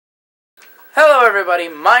Hello everybody,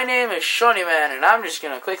 my name is Shawnee Man, and I'm just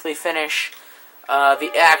gonna quickly finish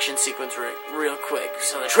the action sequence real quick.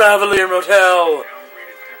 So the Traveler Motel!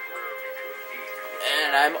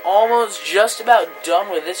 And I'm almost just about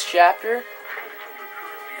done with this chapter.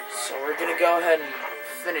 So we're gonna go ahead and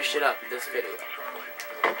finish it up in this video.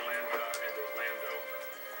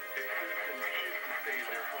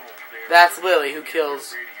 That's Lily, who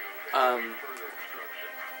kills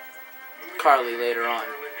Carly later on.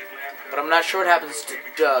 But I'm not sure what happens to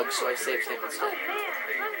Doug, so I saved him instead.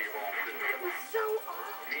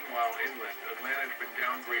 Meanwhile, inland, Atlanta has been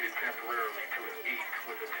downgraded temporarily to an 8,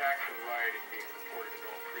 with attacks and rioting being reported in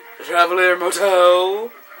all precincts. The Traveler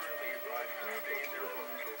Motel!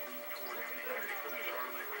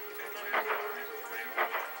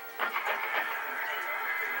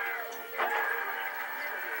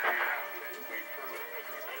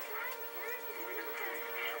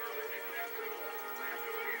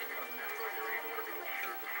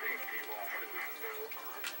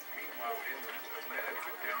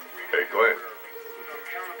 Hey, Glenn. With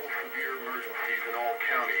uncountable severe emergencies in all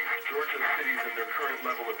counties, Georgia's cities and their current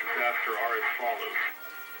level of disaster are as follows.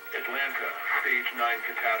 Atlanta, Stage 9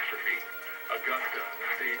 catastrophe. Augusta,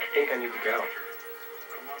 Stage 8. I think I need to go.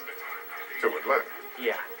 Columbus, To Atlanta.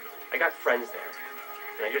 Yeah, I got friends there.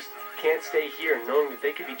 And I just can't stay here knowing that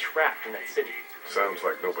they could be trapped in that city. Sounds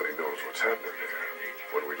like nobody knows what's happening there.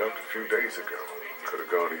 When we left a few days ago, could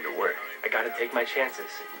have gone either way. I gotta take my chances.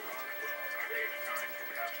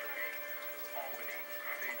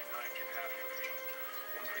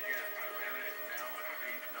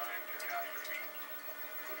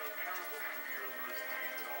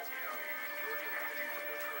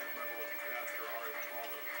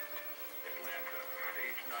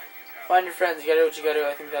 Find your friends, you gotta do what you gotta do.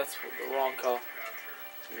 I think that's the wrong call.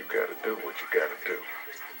 You gotta do what you gotta do.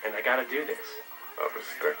 And I gotta do this. I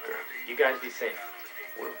respect that. You guys be safe.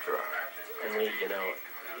 We'll try. And Lee, you know,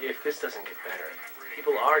 if this doesn't get better,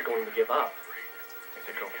 people are going to give up. Like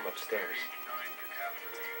the girl from upstairs.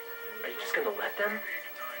 Are you just gonna let them?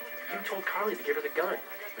 You told Carly to give her the gun.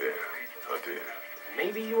 Yeah, I did.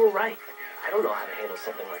 Maybe you were right. I don't know how to handle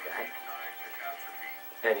something like that.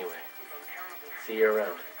 Anyway, see you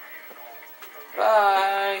around.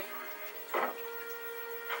 Bye!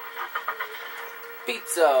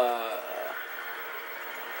 Pizza!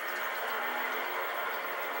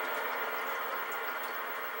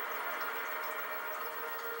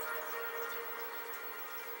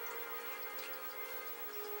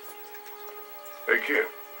 Hey, kid.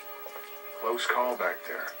 Close call back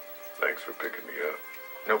there. Thanks for picking me up.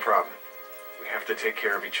 No problem. We have to take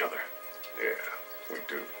care of each other. Yeah, we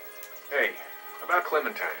do. Hey, about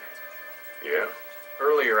Clementine. Yeah?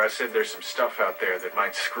 Earlier I said there's some stuff out there that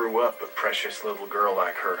might screw up a precious little girl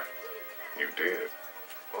like her. You did.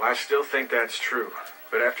 Well, I still think that's true.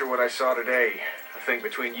 But after what I saw today, I think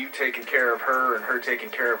between you taking care of her and her taking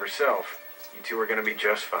care of herself, you two are going to be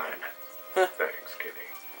just fine. Thanks, Kitty.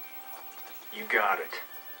 You got it.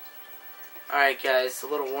 Alright guys, a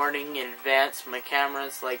little warning in advance. My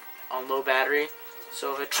camera's like on low battery.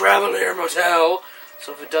 So if it Traveler Motel,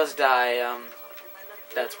 so if it does die,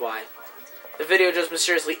 that's why. The video just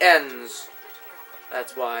mysteriously ends.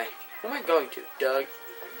 That's why. Who am I going to? Doug?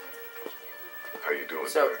 How you doing,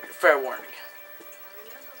 So, Doug? fair warning.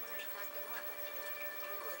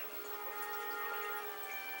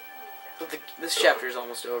 But this chapter is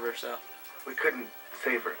almost over, so. We couldn't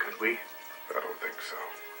save her, could we? I don't think so.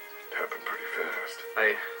 It happened pretty fast.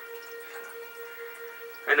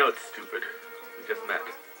 I know it's stupid. We just met.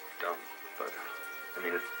 It's dumb. But, I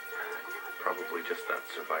mean, it's probably just that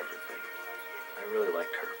survivor thing. I really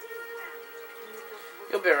liked her.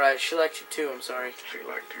 You'll be alright. She liked you too, I'm sorry. She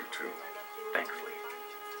liked you, too. Thanks,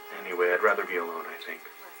 Lee. Anyway, I'd rather be alone, I think.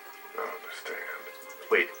 I understand.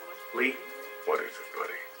 Wait, Lee? What is it,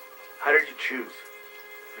 buddy? How did you choose?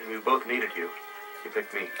 I mean, we both needed you. You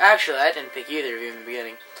picked me. Actually, I didn't pick either of you in the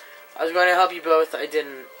beginning. I was going to help you both. I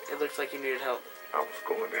didn't. It looked like you needed help. I was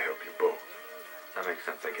going to help you both. That makes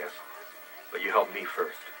sense, I guess. But you helped me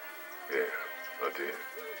first. Yeah, I did.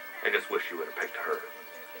 I just wish you would have picked her.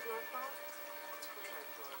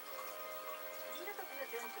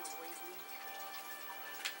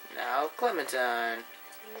 Now, Clementine.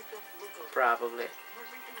 Probably.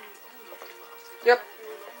 Yep.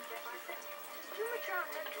 Jumatron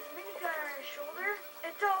has this minigun on his shoulder.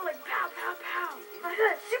 It's all like pow, pow, pow. I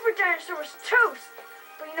thought Super Dinosaur was toast.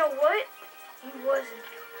 But you know what? He wasn't.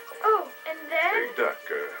 Oh, and Hey, then... Doc,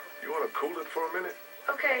 you want to cool it for a minute?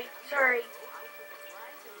 Okay, sorry.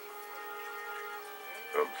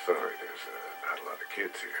 I'm sorry, there's not a lot of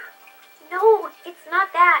kids here. No, it's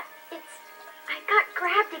not that. It's... I got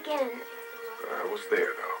grabbed again. was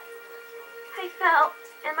there, though? I fell,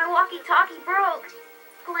 and my walkie-talkie broke.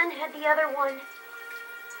 Glenn had the other one.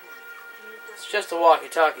 It's just a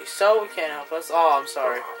walkie-talkie, so we can't help us. Oh, I'm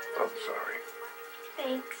sorry. Oh, I'm sorry.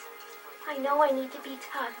 Thanks. I know I need to be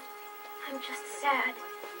tough. I'm just sad.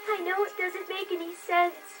 I know it doesn't make any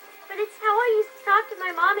sense, but it's how I used to talk to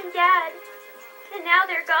my mom and dad. And now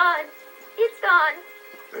they're gone. It's gone.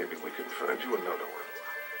 Maybe we can find you another one.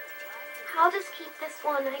 I'll just keep this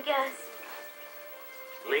one, I guess.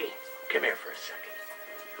 Lee, come here for a second.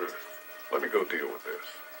 Ruth, let me go deal with this.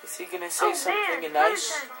 Is he gonna say something man,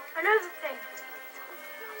 nice? Another thing.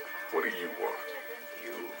 What do you want?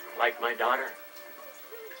 You like my daughter?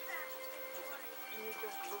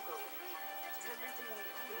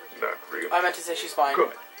 Not really. I meant to say she's fine.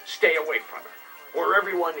 Good. Stay away from her. Or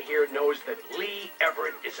everyone here knows that Lee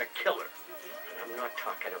Everett is a killer. And I'm not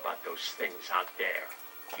talking about those things out there.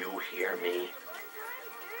 You hear me?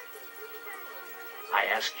 I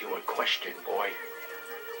ask you a question, boy.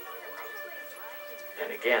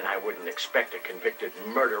 And again, I wouldn't expect a convicted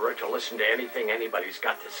murderer to listen to anything anybody's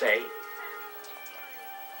got to say.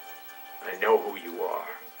 I know who you are.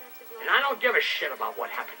 And I don't give a shit about what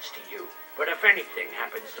happens to you. But if anything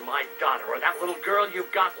happens to my daughter or that little girl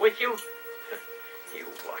you've got with you, you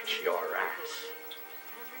watch your ass.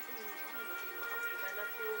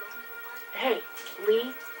 Hey,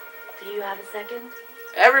 Lee, do you have a second?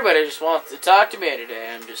 Everybody just wants to talk to me today.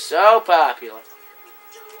 I'm just so popular.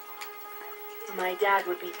 My dad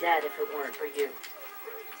would be dead if it weren't for you.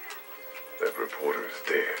 That reporter is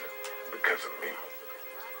dead because of me.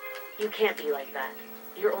 You can't be like that.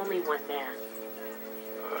 You're only one man.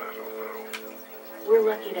 I don't know. We're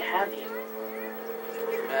lucky to have you.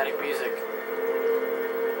 Dramatic music.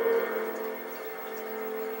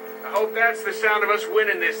 I hope that's the sound of us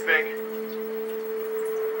winning this thing.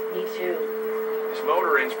 Me too. This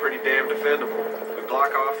motor inn's pretty damn defendable. We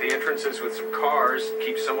block off the entrances with some cars,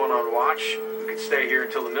 keep someone on watch. We could stay here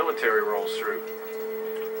until the military rolls through.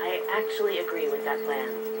 I actually agree with that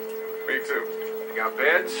plan. Me too. We got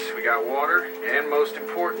beds, we got water, and most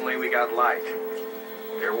importantly, we got light.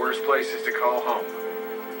 There are worse places to call home.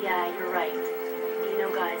 Yeah, you're right. You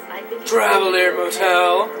know, guys, I think... Traveler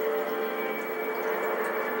Motel.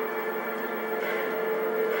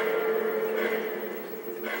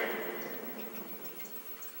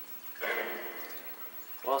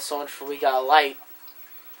 Well, so much for we got light.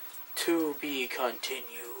 To be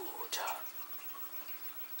continued.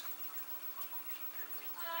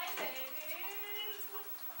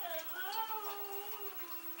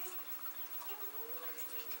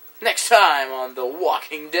 Next time on The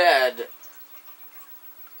Walking Dead.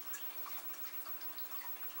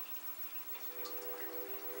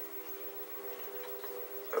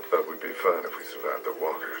 I thought we'd be fine if we survived the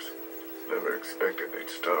walkers. Never expected they'd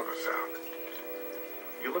starve us out.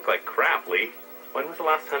 You look like crap, Lee. When was the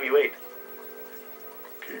last time you ate?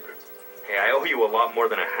 Keep it. Hey, I owe you a lot more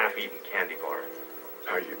than a half-eaten candy bar.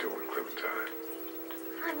 How you doing, Clementine?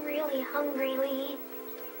 I'm really hungry, Lee.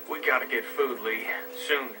 We gotta get food, Lee.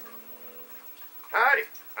 Soon. Howdy,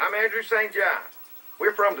 I'm Andrew St. John.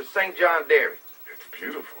 We're from the St. John Dairy. It's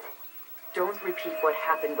beautiful. Don't repeat what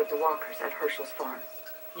happened with the walkers at Herschel's farm.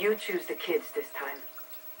 You choose the kids this time.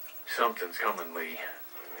 Something's coming, Lee.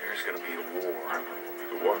 There's gonna be a war.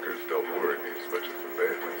 The walkers don't worry me as much as the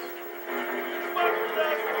bandits.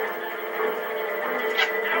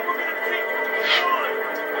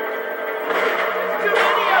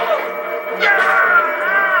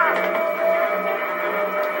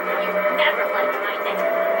 You never liked my name.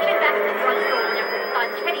 Even back at the drugstore whenever you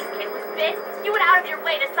thought Kenny's kid was fit, you went out of your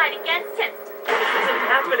way to side against him. This isn't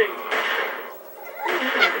happening.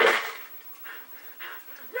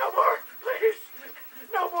 No more, please.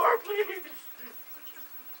 No more, please.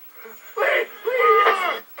 Please,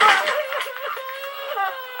 please.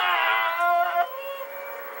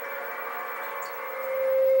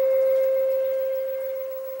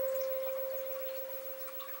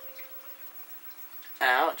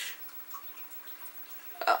 Ouch.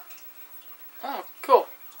 Oh, cool.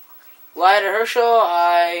 Lied to Herschel,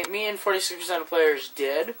 me and 46% of players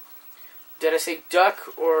did. Did I say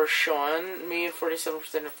Duck or Sean? Me and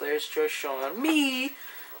 47% of players chose Sean. Me,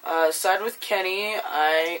 side with Kenny.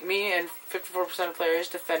 Me and 54% of players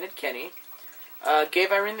defended Kenny.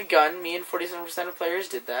 Gave Irene the gun. Me and 47% of players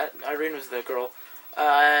did that. Irene was the girl.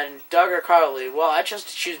 And Doug or Carly. Well, I chose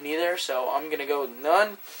to choose neither, so I'm gonna go with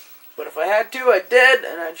none. But if I had to, I did,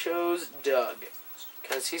 and I chose Doug.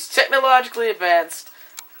 Because he's technologically advanced,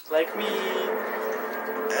 like me.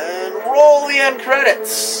 And roll the end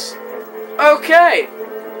credits. Okay.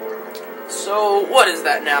 So, what is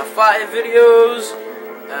that now? 5 videos?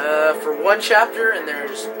 for one chapter, and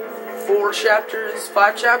there's 5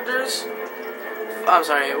 chapters. I'm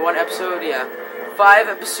sorry, 1 episode, yeah. 5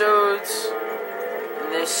 episodes in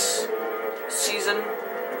this season,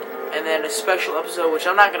 and then a special episode, which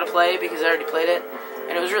I'm not going to play because I already played it,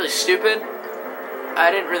 and it was really stupid.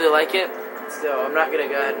 I didn't really like it, so I'm not going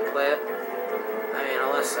to go ahead and play it. I mean,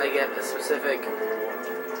 unless I get a specific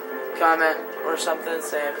comment or something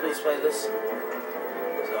saying, please play this.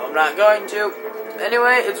 So I'm not going to.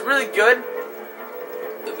 Anyway, it's really good.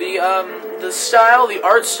 The style, the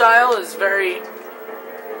art style is very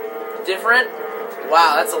different.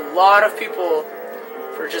 Wow, that's a lot of people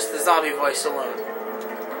for just the zombie voice alone.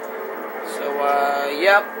 So,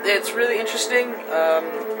 yeah, it's really interesting.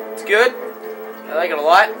 It's good. I like it a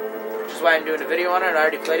lot, which is why I'm doing a video on it. I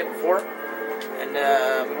already played it before. And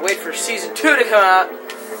I'm going to wait for Season 2 to come out,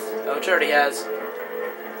 which already has.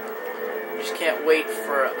 Just can't wait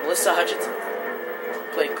for Melissa Hutchinson,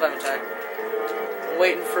 played Clementine. I'm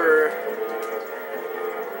waiting for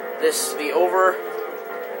this to be over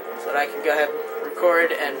so that I can go ahead and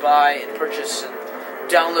record and buy and purchase and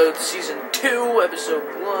download Season 2, Episode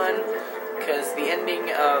 1, because the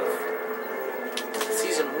ending of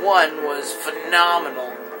Season 1 was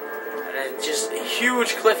phenomenal. And it's just a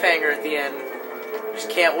huge cliffhanger at the end. Just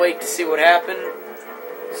can't wait to see what happened.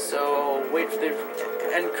 So, wait for the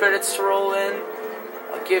end credits to roll in.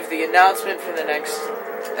 I'll give the announcement for the next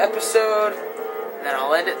episode, and then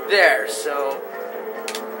I'll end it there. So,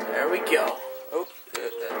 there we go. Oh,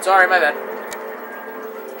 sorry, my bad.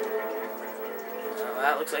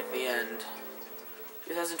 That looks like the end.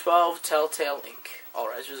 2012, Telltale Inc. All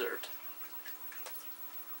rights reserved.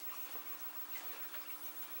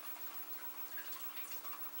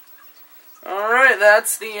 Alright,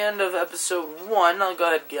 that's the end of episode 1. I'll go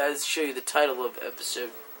ahead, guys, show you the title of episode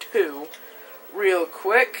 2 real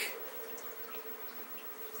quick.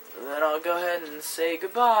 And then I'll go ahead and say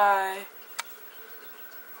goodbye.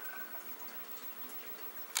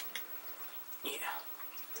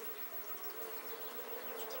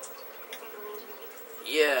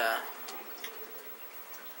 Yeah.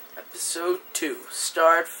 Episode 2.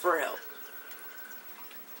 Starved for help.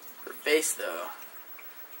 Her face, though.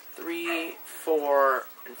 3, 4,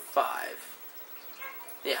 and 5.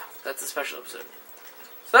 Yeah, that's a special episode.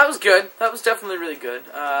 So that was good. That was definitely really good.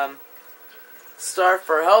 Starved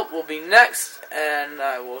for help will be next, and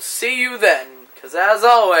I will see you then. Because as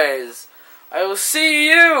always, I will see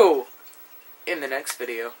you in the next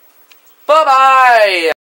video. Bye-bye!